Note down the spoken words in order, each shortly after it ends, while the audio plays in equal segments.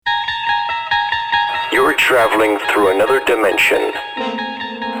traveling through another dimension.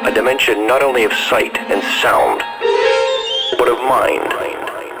 A dimension not only of sight and sound, but of mind.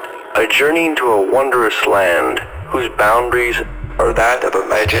 A journey into a wondrous land whose boundaries are that of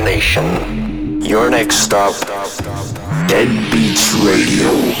imagination. Your next stop, Dead Beats Radio.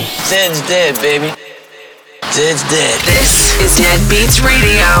 Zed's dead, baby. Zed's dead. This is Dead Beats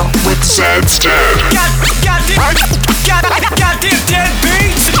Radio with Zed's Dead. Goddamn Dead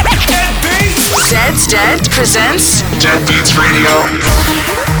Beats. Dead Beats. Zed's Dead presents Dead Beats Radio.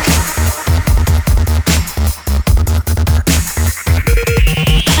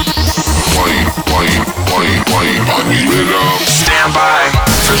 Stand by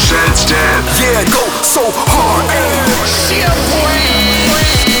for Zed's Dead. Yeah, go so hard.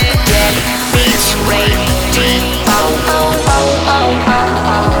 Dead Beats Radio.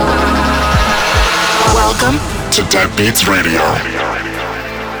 Welcome to Dead Beats Radio.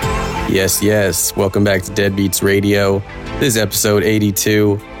 Yes. Welcome back to Dead Beats Radio. This is episode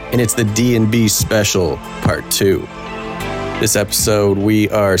 82, and it's the D&B Special, Part 2. This episode, we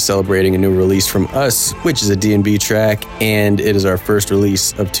are celebrating a new release from us, which is a D&B track, and it is our first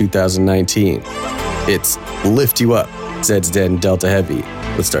release of 2019. It's Lift You Up, Zed's Dead and Delta Heavy.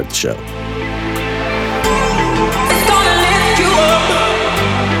 Let's start the show.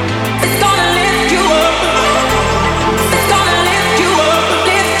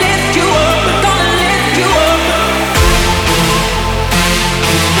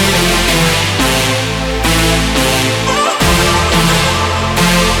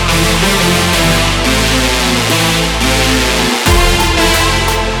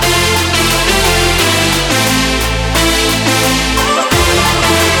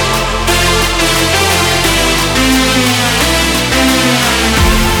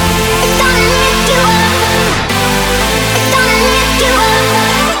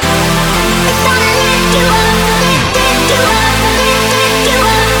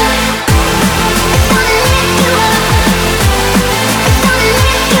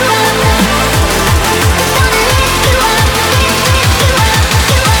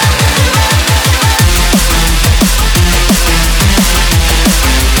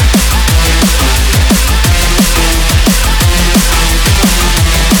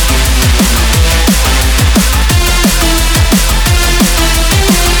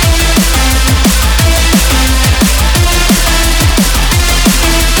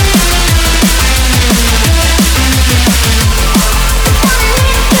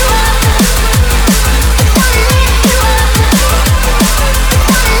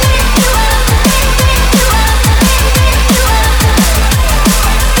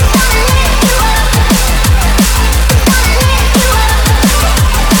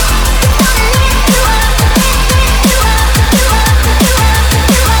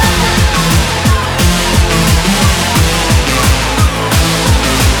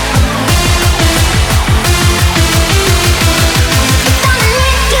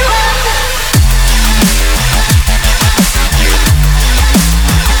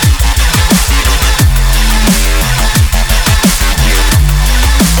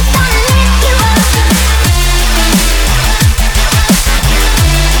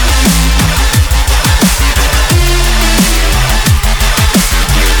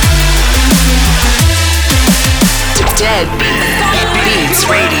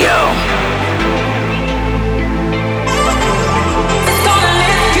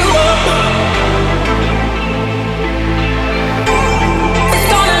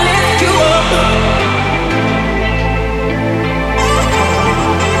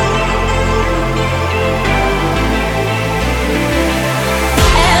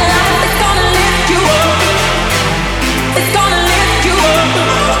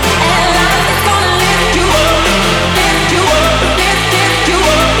 Lift you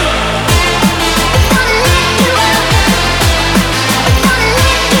up.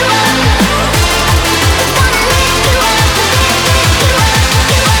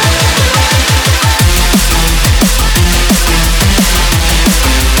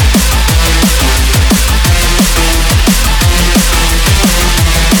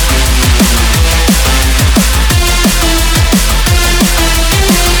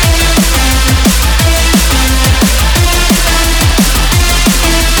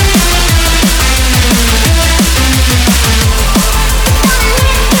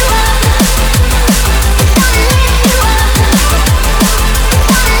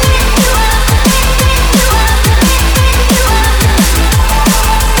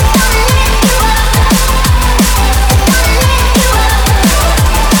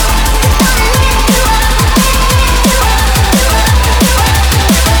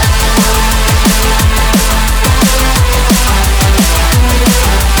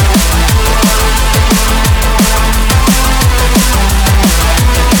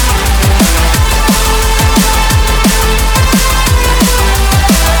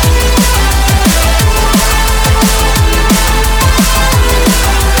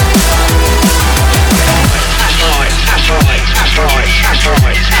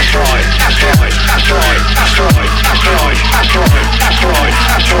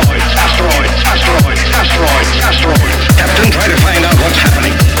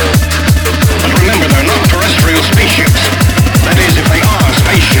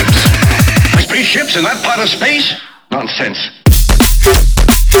 outer space? Nonsense.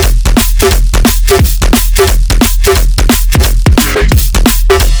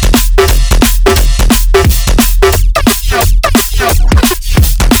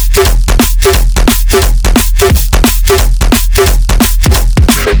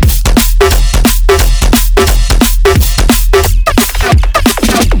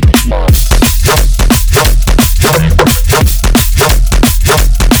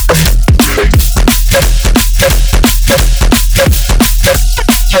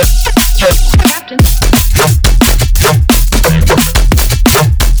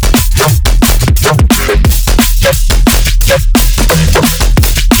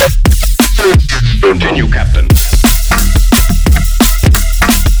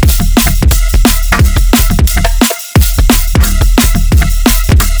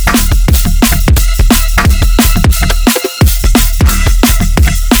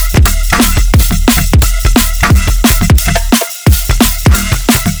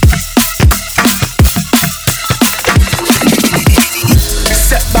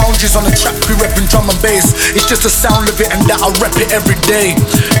 It's just the sound of it and that I rep it every day.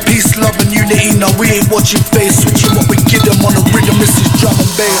 Peace, love and unity, now we ain't watching face. Switching what we give them on the rhythm, this is drum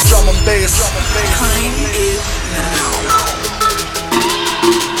and bass. Drum and bass. Time is now.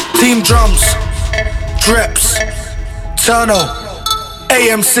 Team drums, Dreps, Turno,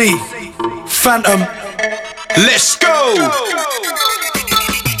 AMC, Phantom. Let's go!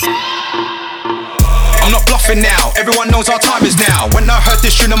 I'm not bluffing now, everyone knows our time is now. When I heard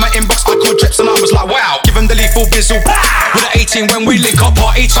this tune in my inbox, I called Dreps and I was like, wow. Give him the lethal bizzle. With an 18 when we link up,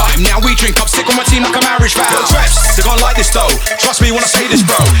 party time. Now we drink up, sick on my team like a marriage vow. Yo, Dreps, they gon' like this though. Trust me when I say this,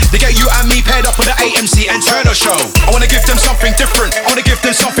 bro. They get you and me paired up with the AMC and Turner show. I wanna give them something different, I wanna give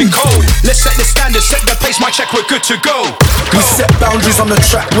them something cold. Let's set the standard, set the pace, my check, we're good to go. We set boundaries on the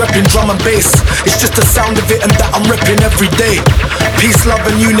track, repping drum and bass. It's just the sound of it and that I'm repping every day. Peace, love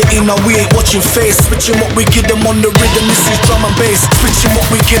and unity, now we ain't watching face. Switching what we give them on the rhythm, this is drum and bass. Switching what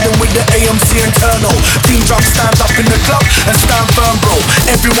we give them with the AMC and Turno. Team drum stand up in the club and stand firm, bro.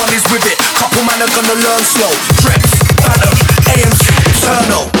 Everyone is with it, couple man are gonna learn slow. Dreps, Phantom, AMC,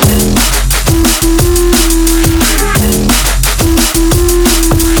 Turno.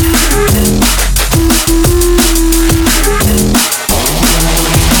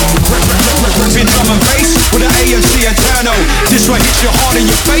 Ripping drum and bass with the AMC and Turno. This one hits you hard in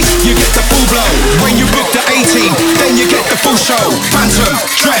your face, you get the full blow. When you book the 18, then you get the full show. Phantom,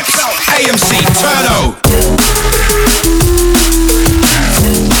 Dreps, AMC, Turno.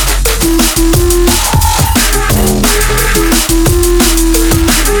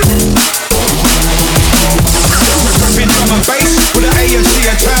 Ripping drum and bass with the AMC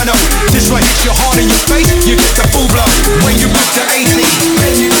and Turno. This one hits you hard in your face, you get the full blow. When you book the 18,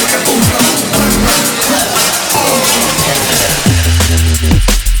 then you get the full blow.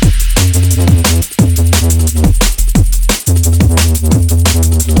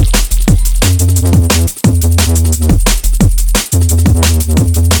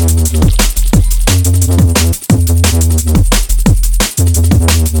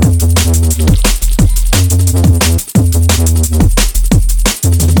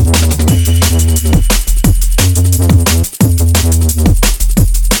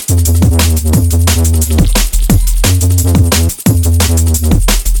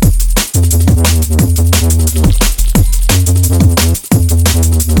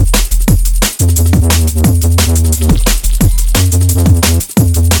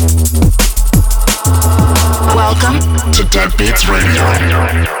 Dead Beats Radio.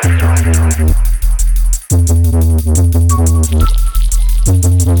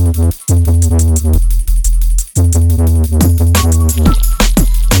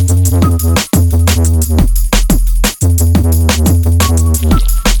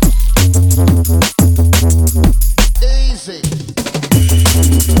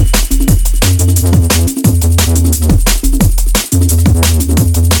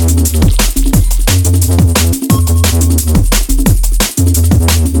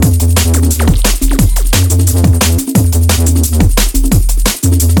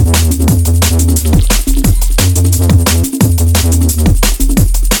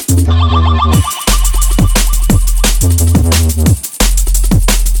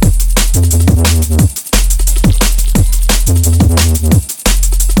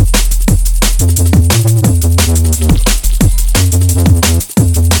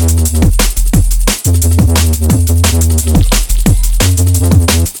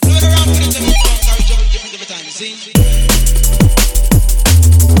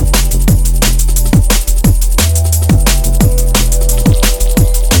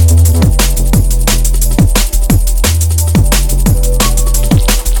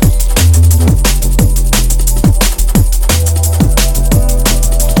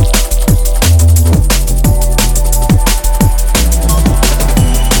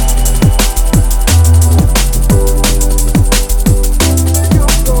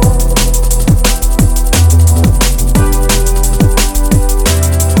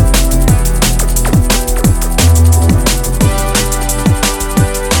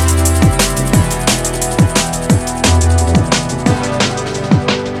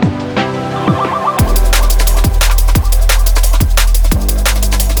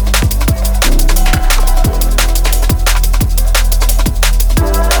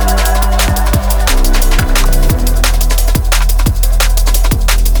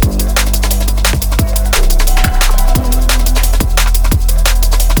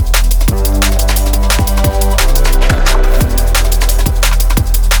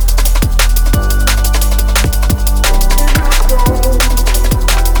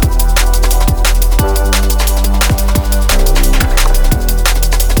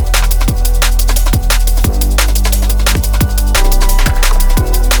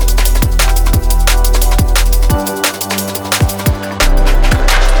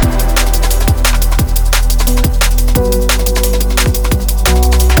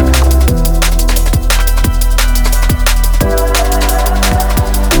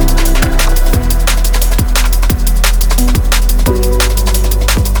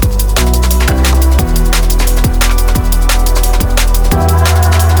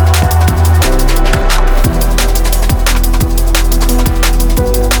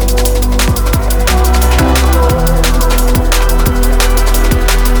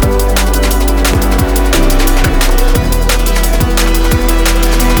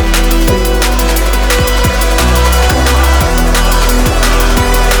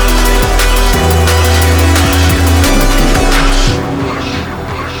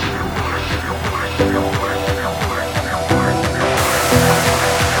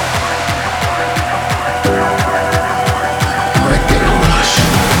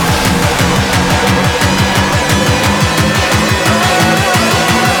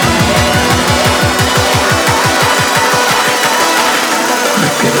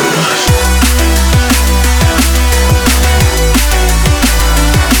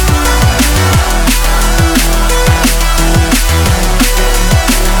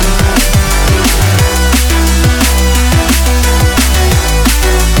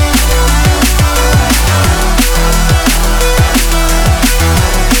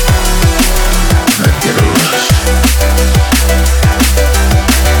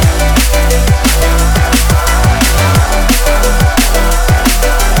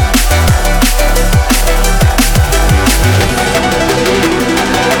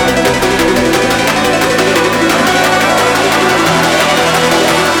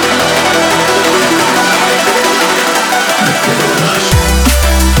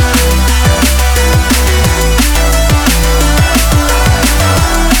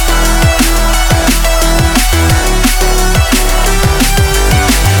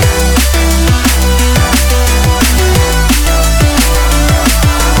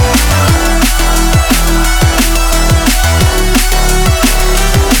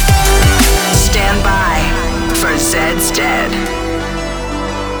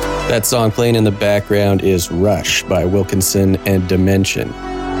 That song playing in the background is Rush by Wilkinson and Dimension.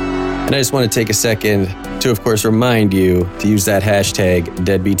 And I just want to take a second to, of course, remind you to use that hashtag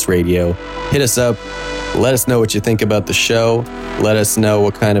DeadBeatsRadio. Hit us up. Let us know what you think about the show. Let us know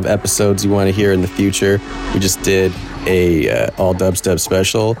what kind of episodes you want to hear in the future. We just did a all dubstep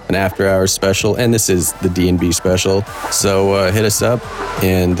special, an after hours special, and this is the D&B special. So hit us up,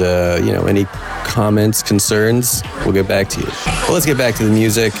 and any comments, concerns, we'll get back to you. Well, let's get back to the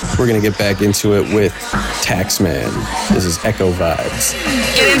music. We're gonna get back into it with Taxman. This is Echo Vibes.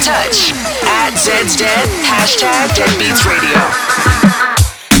 Get in touch at Zed's Dead, hashtag DeadBeatsRadio.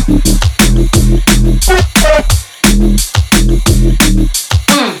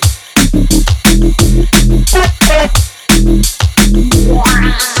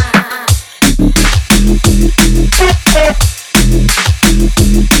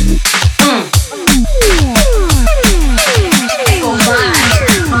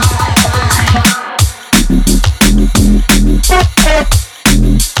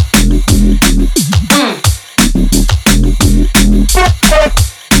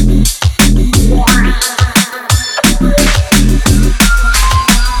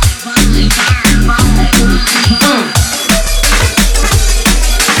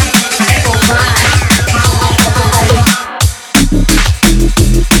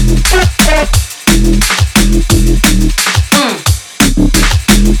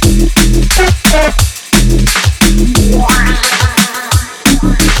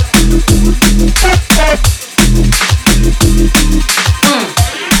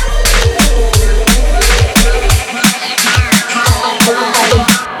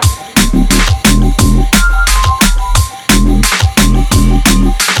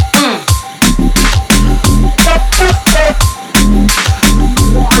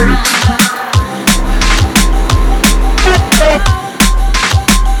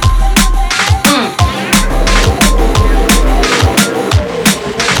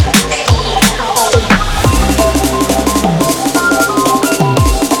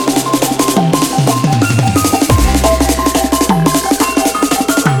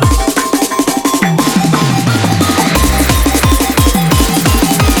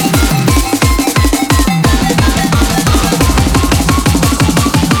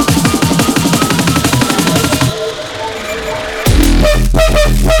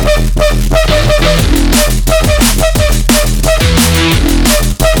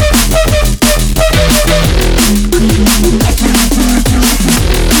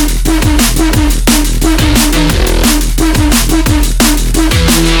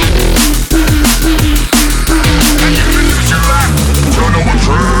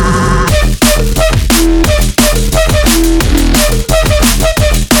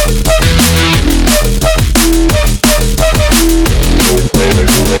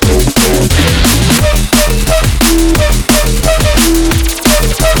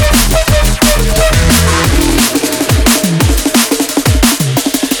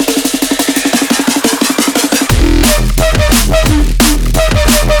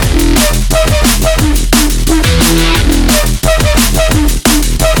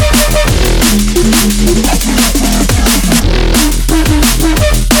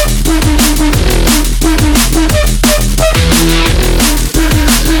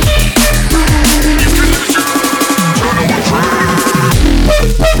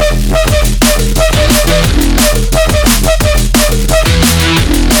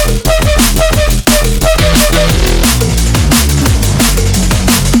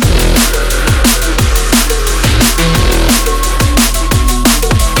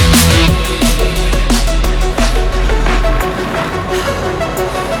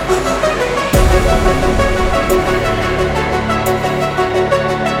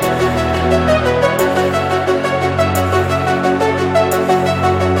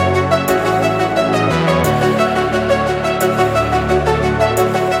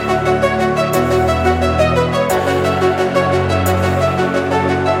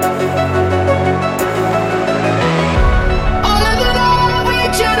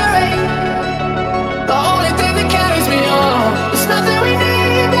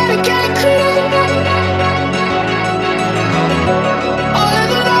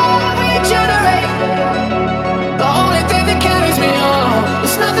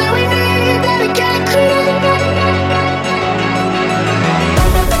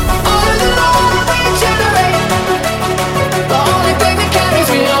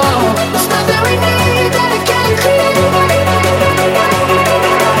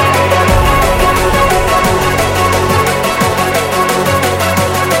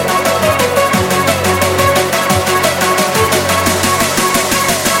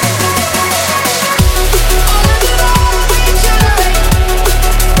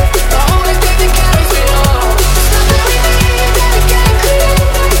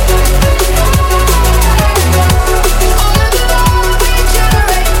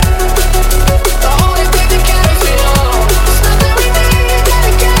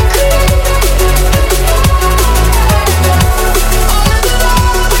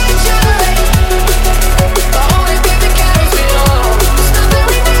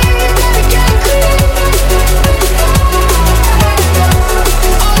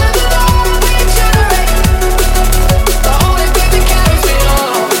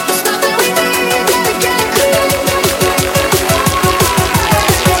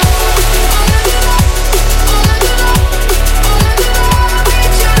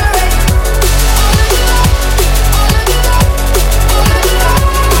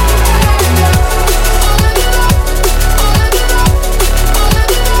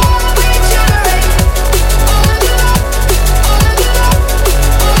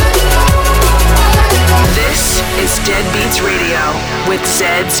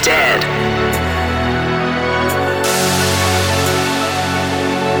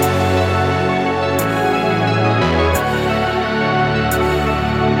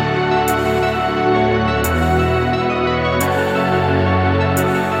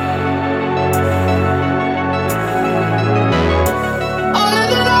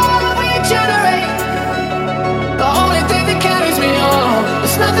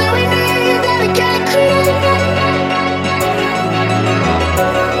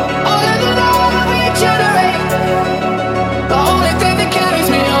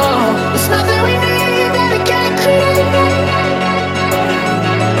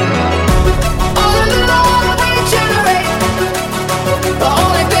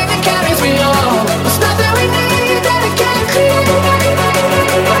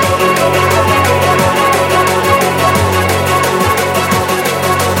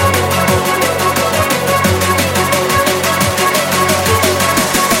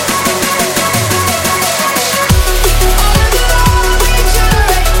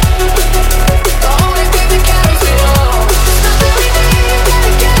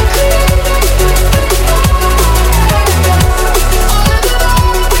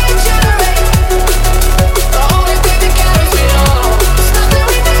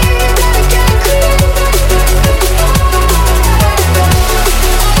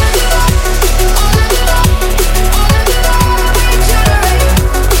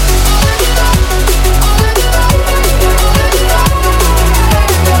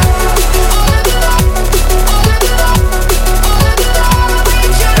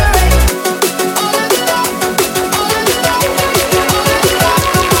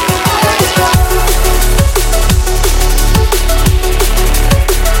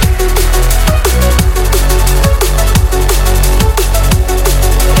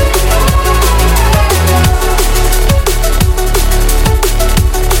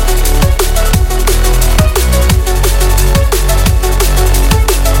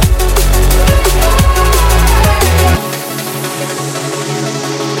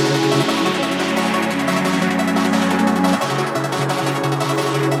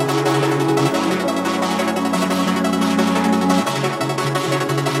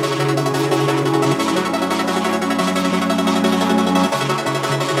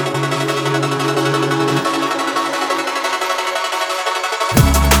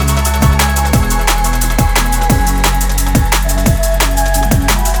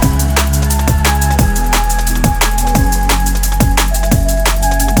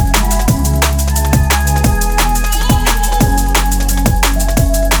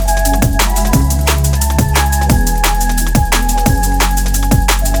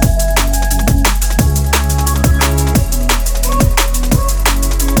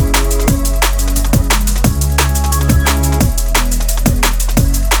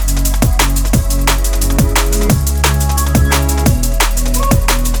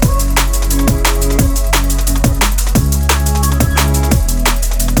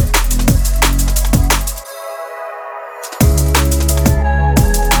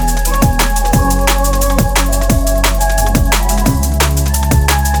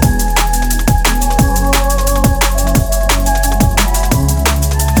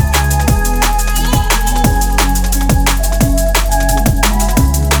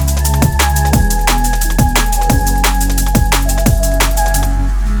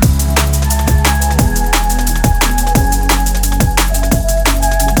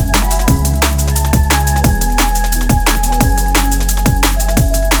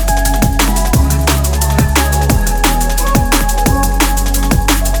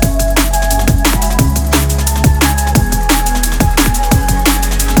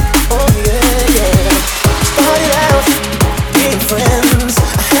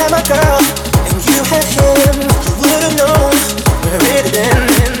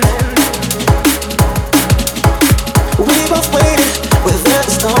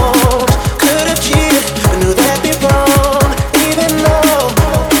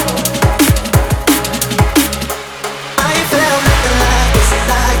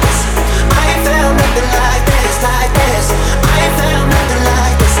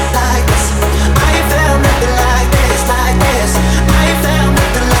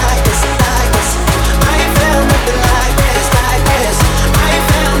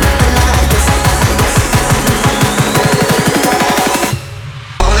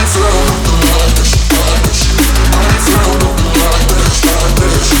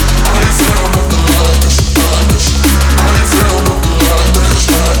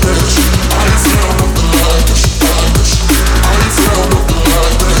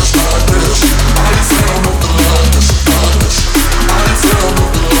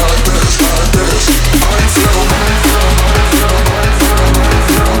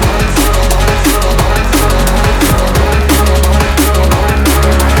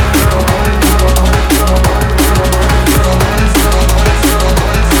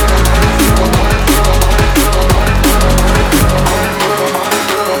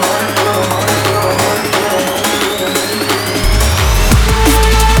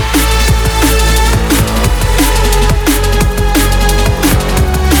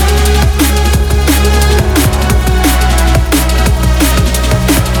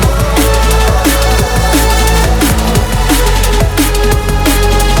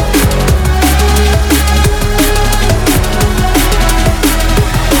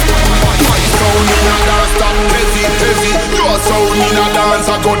 a dance,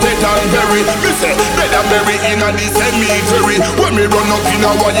 I go dead and bury. Me say, dead and bury in a the cemetery. When me run up in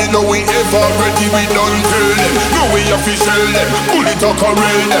a wall, you know we ever ready, we done tell them. No we official them, bullet or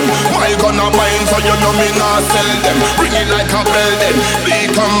corral them. My gun a mine, so you know me not sell them. Bring it like a bell then,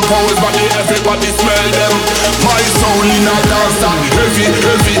 decompose body, everybody smell them. My sound in a dance, that heavy,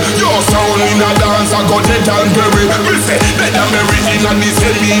 heavy. Your sound in a dance, I go dead and bury. Me say, dead and bury in a the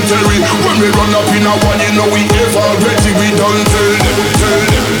cemetery. When we run up in a wall, you know we ever ready, we done tell them, tell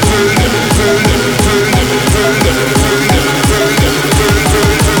them, tell them, tell them, tell them, tell them, tell them, tell them, tell them,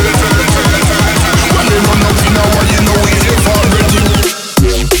 tell them. When we run up in a wall, you know we ever ready.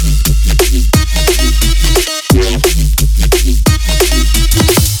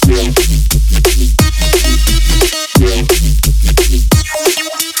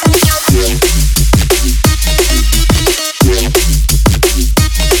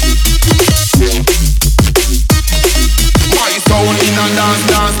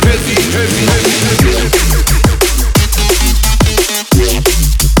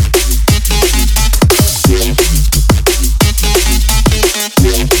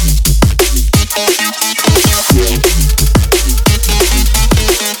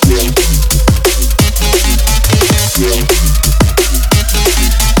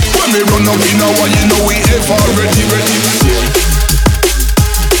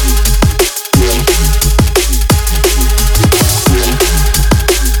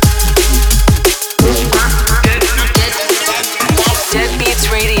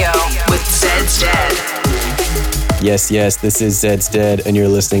 Yes, this is Zed's Dead, and you're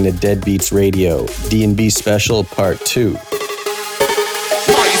listening to Dead Beats Radio, D&B Special Part 2.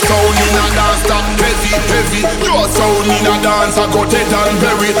 Sound in a dance that heavy, heavy. Your sound in a dance I go dead and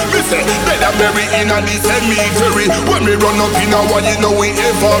bury. Me say dead and bury in a the cemetery. When we run up in a wall, you know we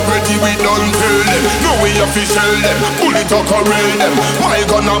ever ready, we done tell them. No we official them, bullet or corral them. My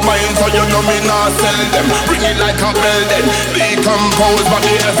gun a mine, so you know me not sell them. Bring it like a bell then, decompose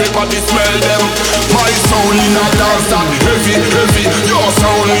body, everybody smell them. My sound in a dance that heavy, heavy. Your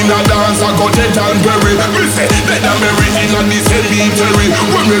sound in a dance I go dead and bury. Me say dead and bury in a the cemetery.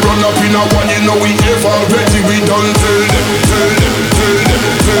 When we run up in a one, you know we ever ready, we done tell them, tell them, tell them,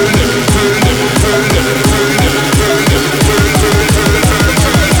 tell them, tell them, tell them, tell them, tell them, tell them.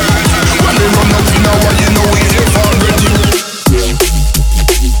 When we run up in a one, you know we ever ready.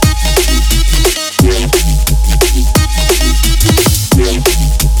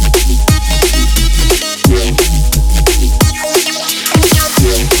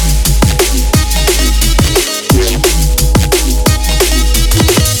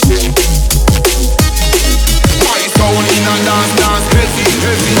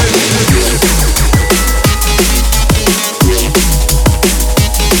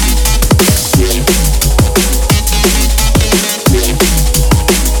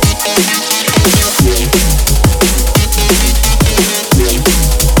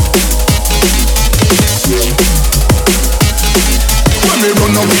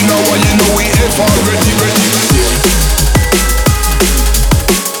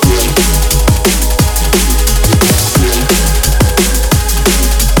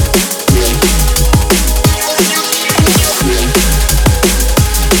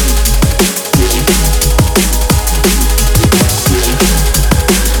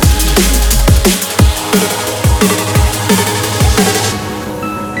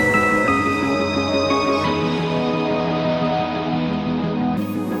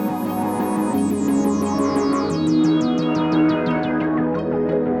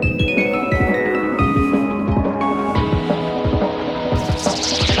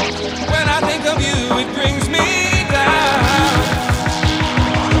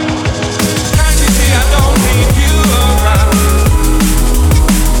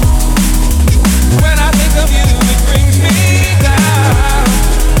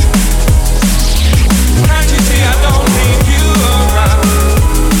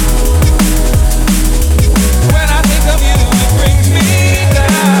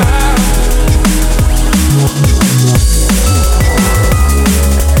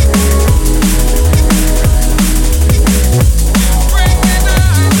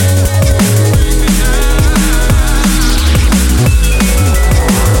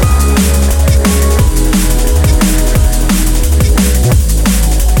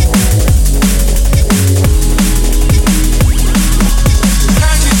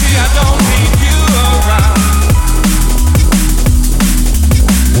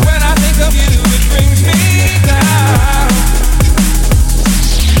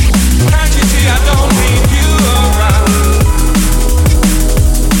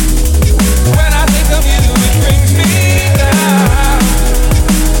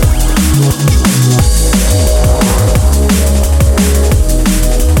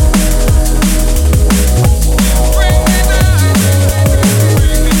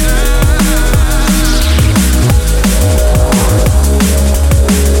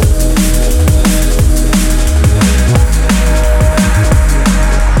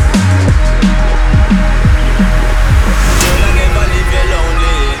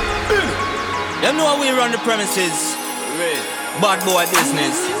 This is bad boy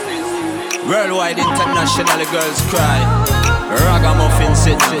business. Worldwide international girls cry. Ragamuffin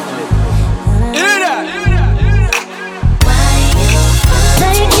City. Hear that?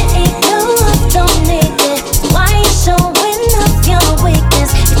 Take it, ego, don't need it. Why you showing up your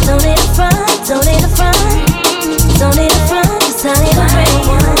weakness? You don't need a front, don't need a front, don't need a front, 'cause I need a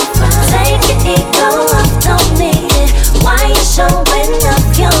real one. Take it, ego, don't need it. Why you showing up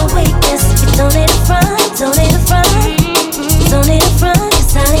your weakness? You don't need a front, don't need a front, don't need a front,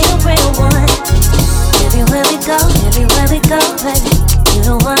 'cause I need a real one. Everywhere we go, baby, you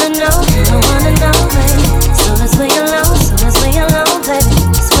don't wanna know, baby. Soon as we alone, baby,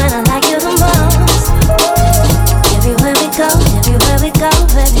 it's when I like you the most. Everywhere we go,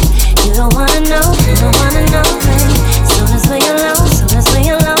 baby, you don't wanna know, baby. Soon as we alone,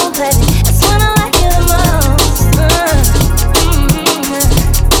 baby, it's when I like you the most.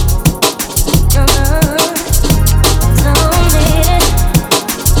 Don't need it.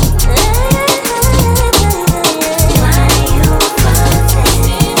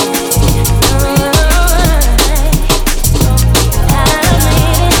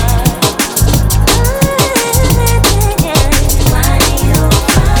 Why you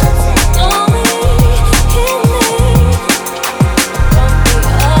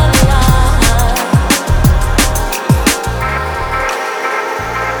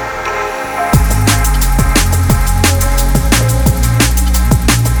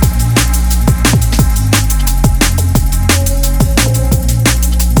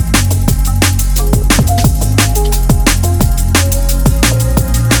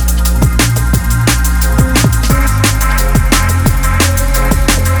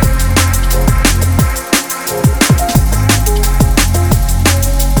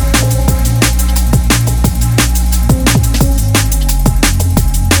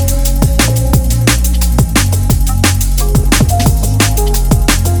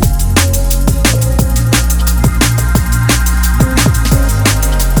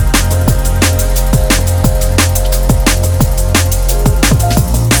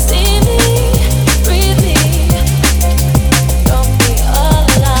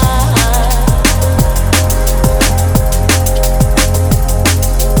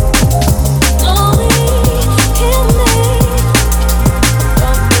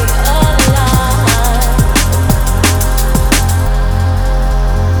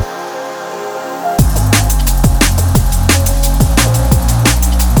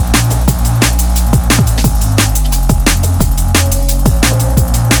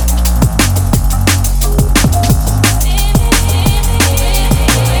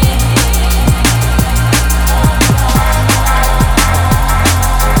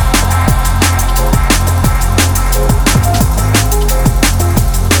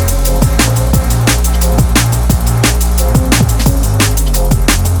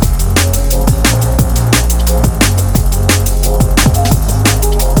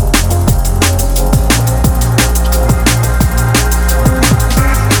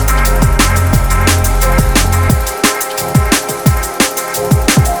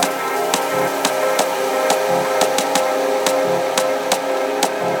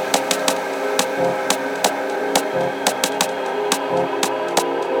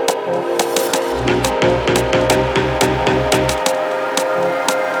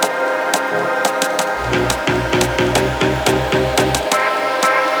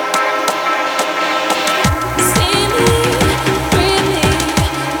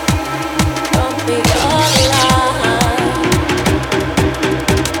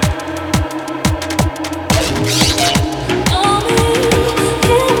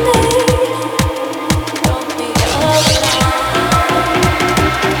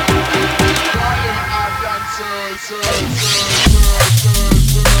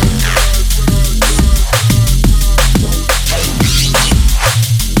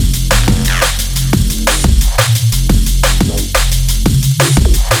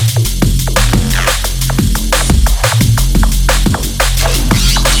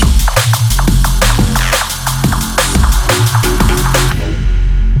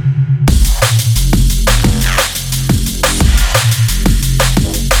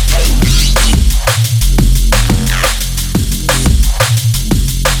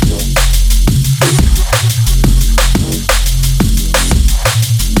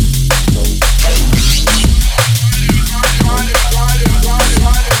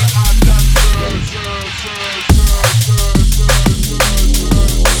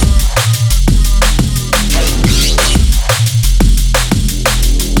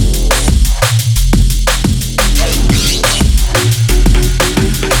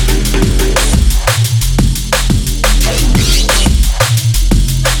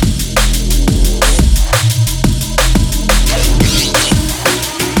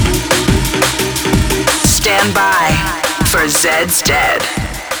Stand by for Zed's Dead.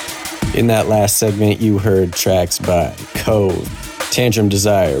 In that last segment, you heard tracks by Code, Tantrum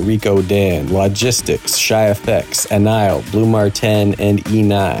Desire, Rico Dan, Logistics, Shy Effects, Anile, Blue Martin, and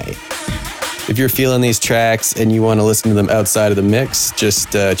Enai. If you're feeling these tracks and you want to listen to them outside of the mix,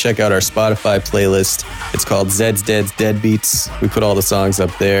 just check out our Spotify playlist. It's called Zed's Dead's Dead Beats. We put all the songs up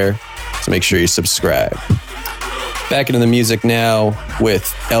there, so make sure you subscribe. Back into the music now with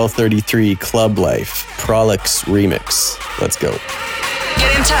L33 Club Life, Prolix Remix. Let's go.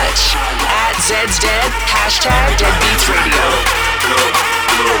 Get in touch at Zed's Dead, hashtag Deadbeats Radio.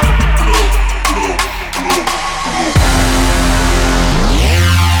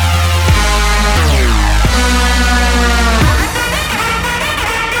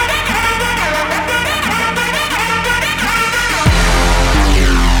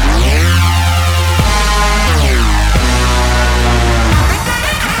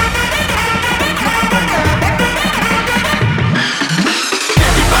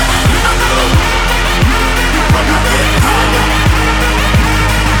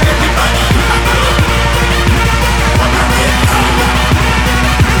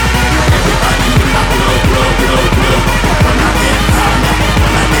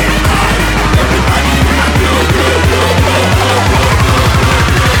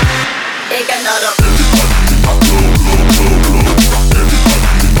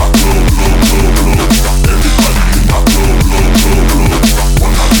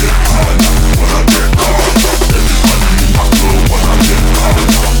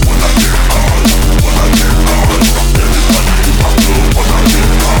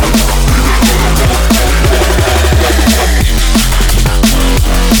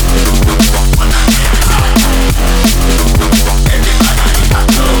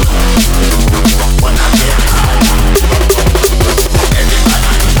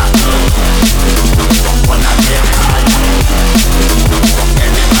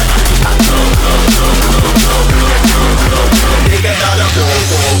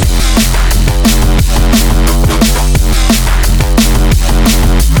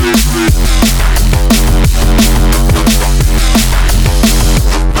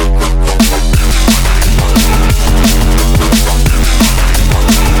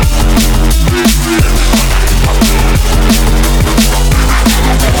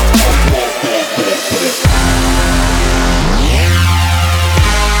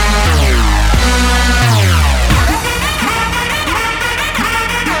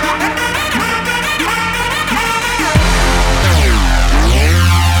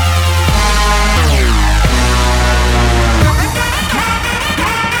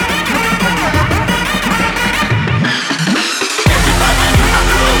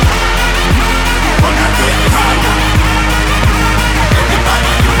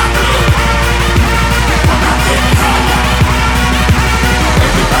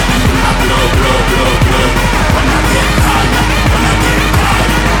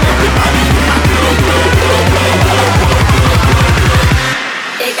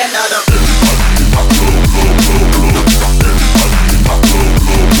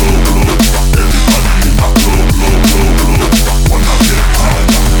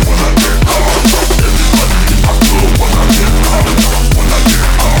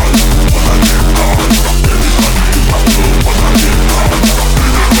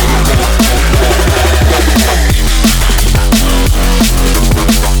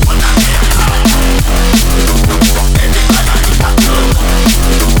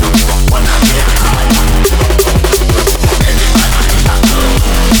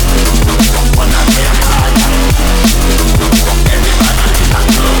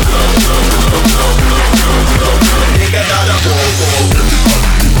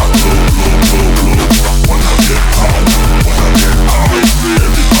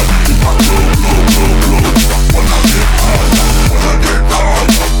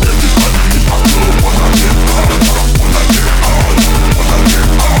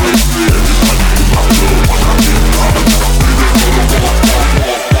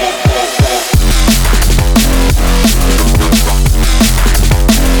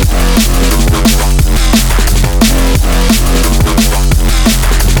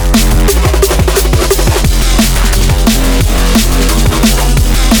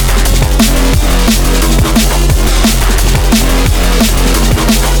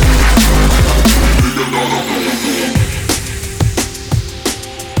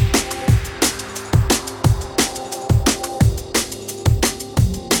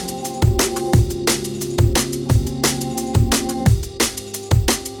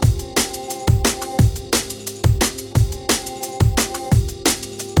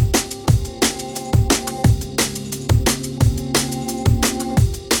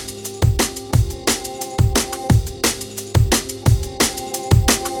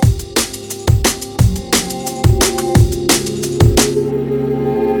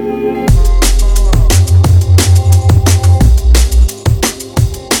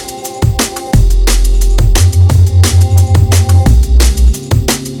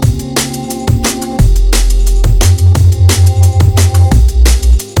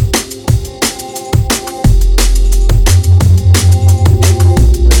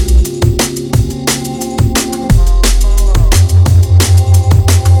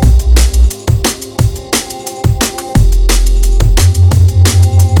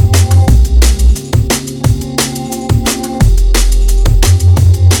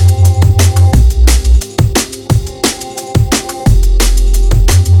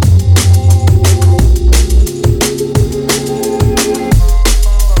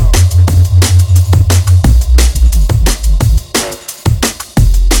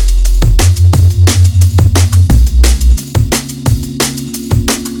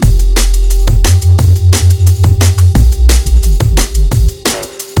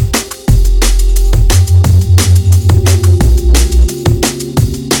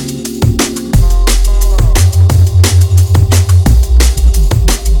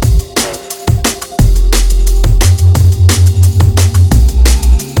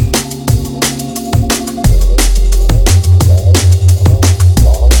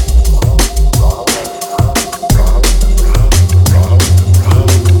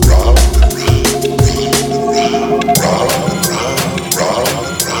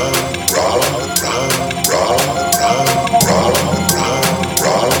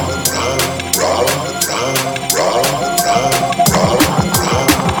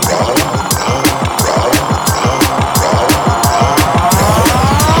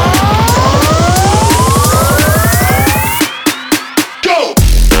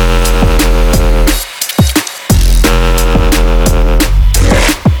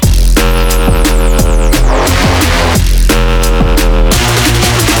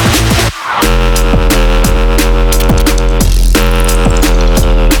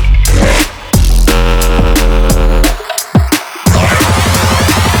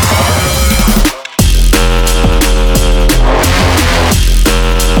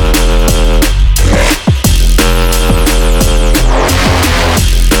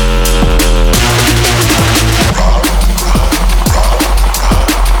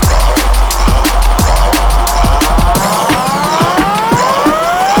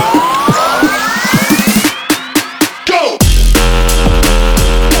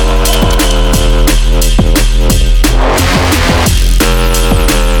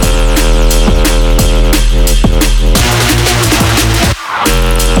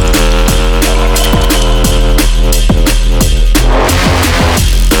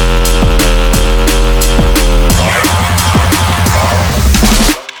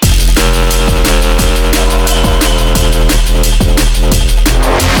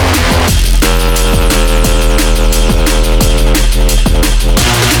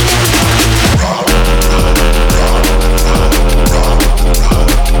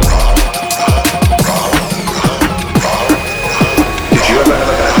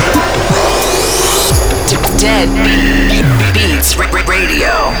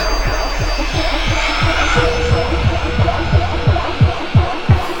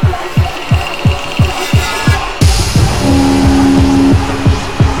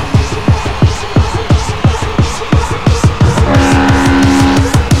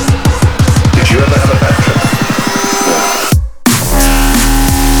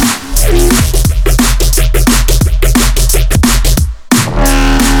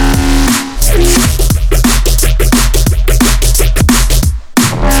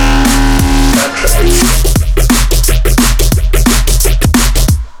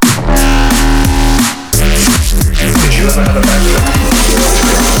 you ever have a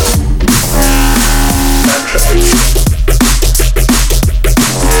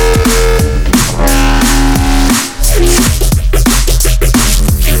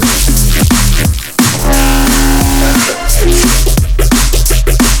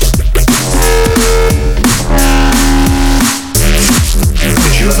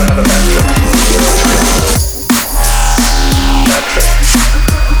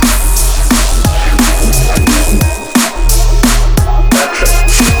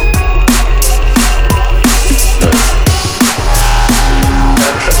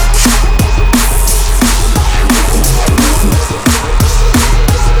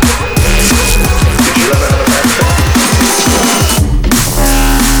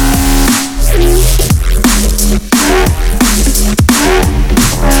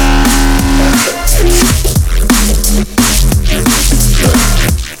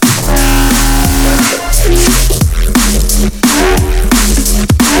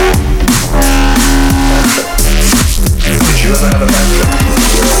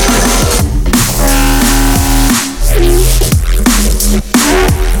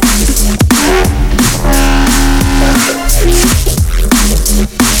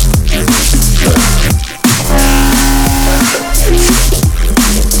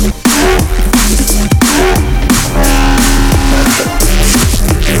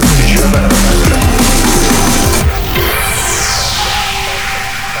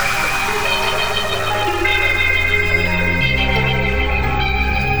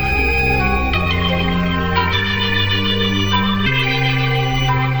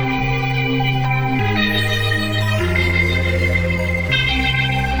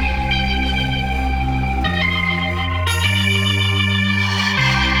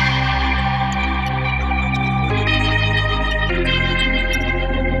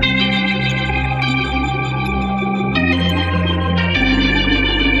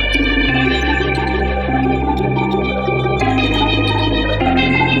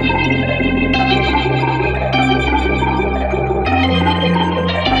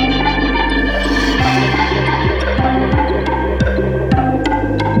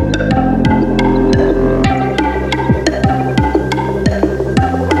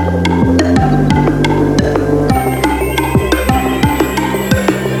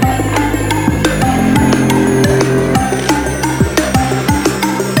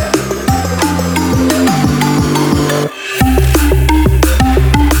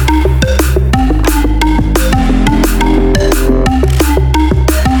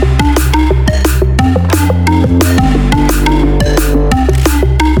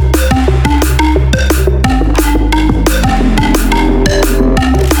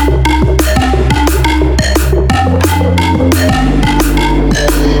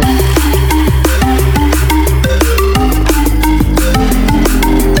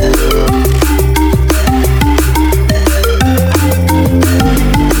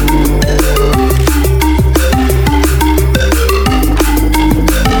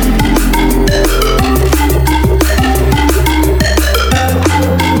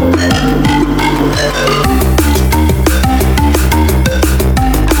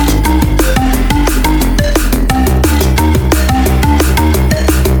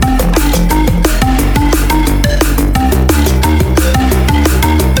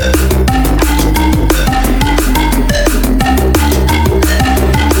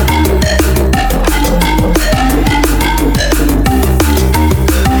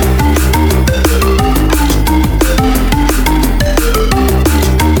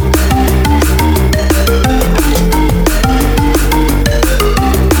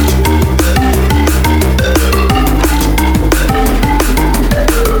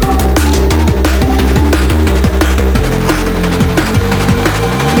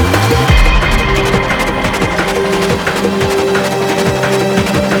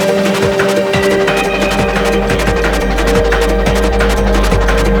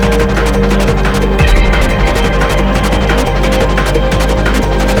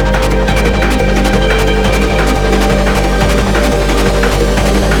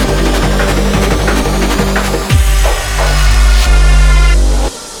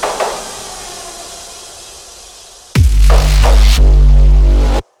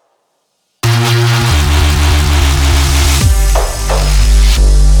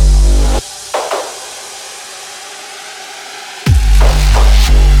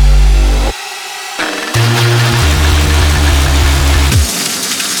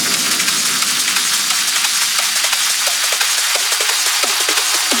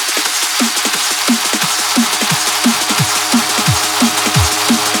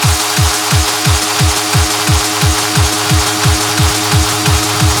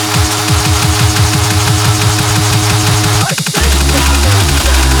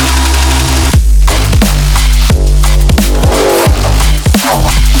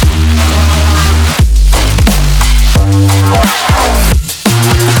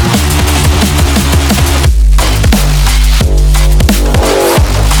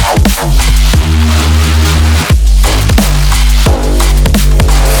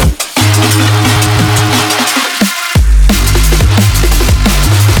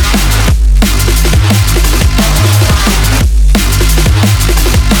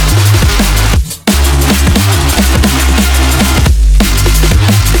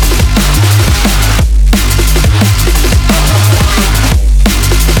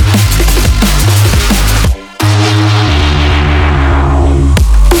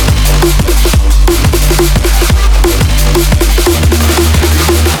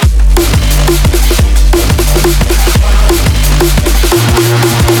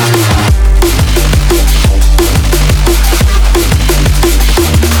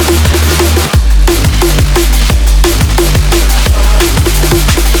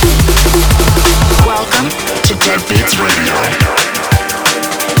Beats Radio.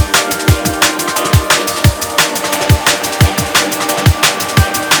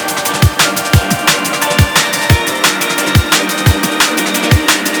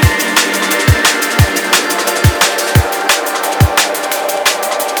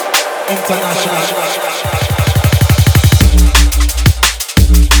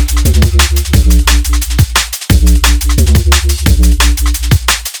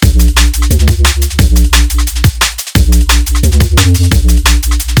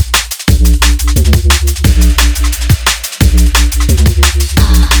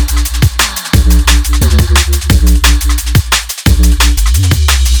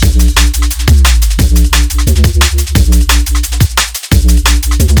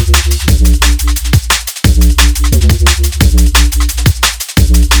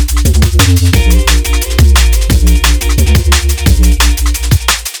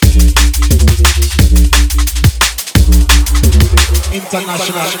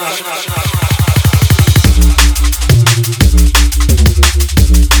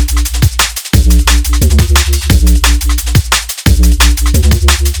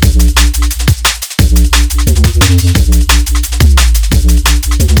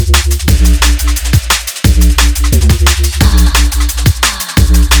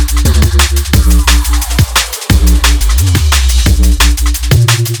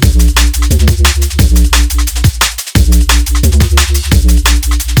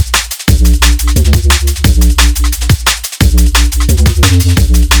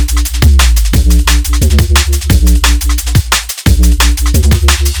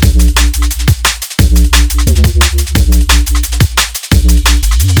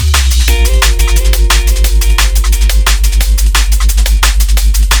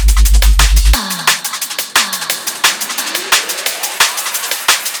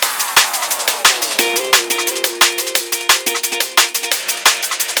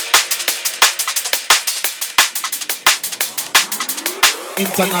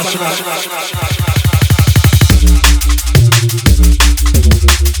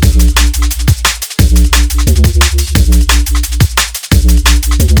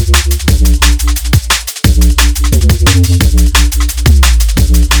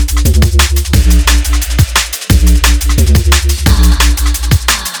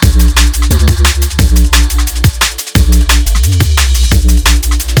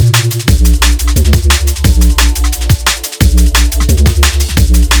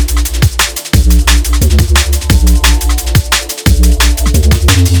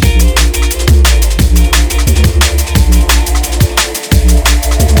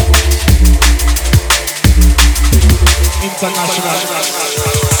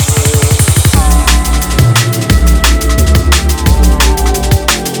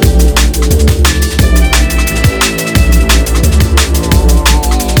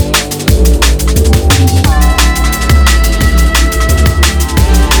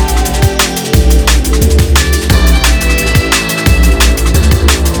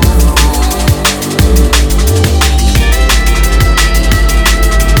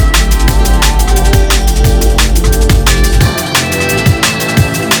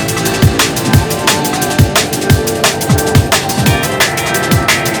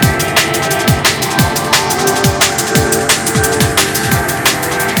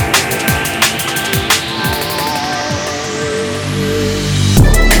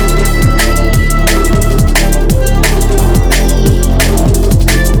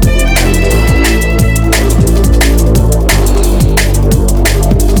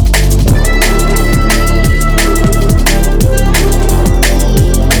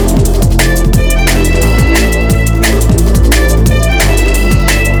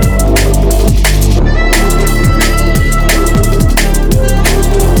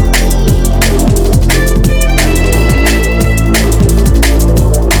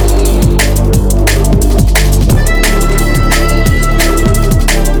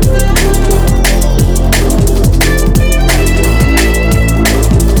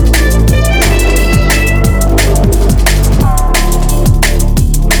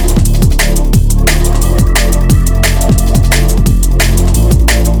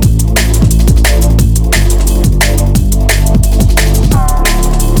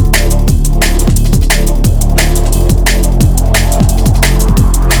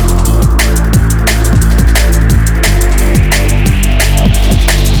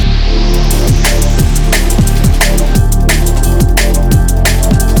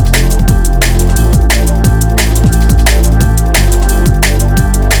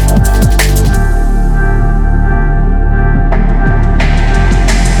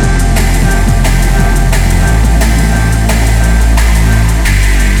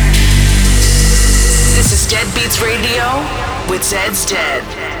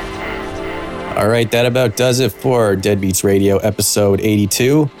 All right, that about does it for Deadbeats Radio episode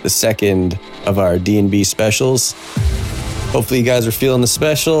 82, the second of our D&B specials. Hopefully you guys are feeling the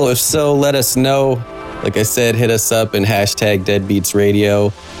special. If so, let us know. Like I said, hit us up and hashtag Deadbeats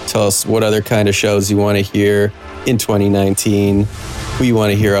Radio. Tell us what other kind of shows you want to hear in 2019, who you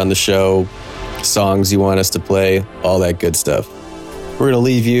want to hear on the show, songs you want us to play, all that good stuff. We're going to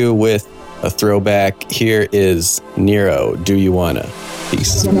leave you with a throwback. Here is Nero, Do You Wanna?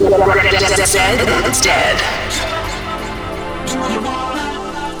 Peace. Dead.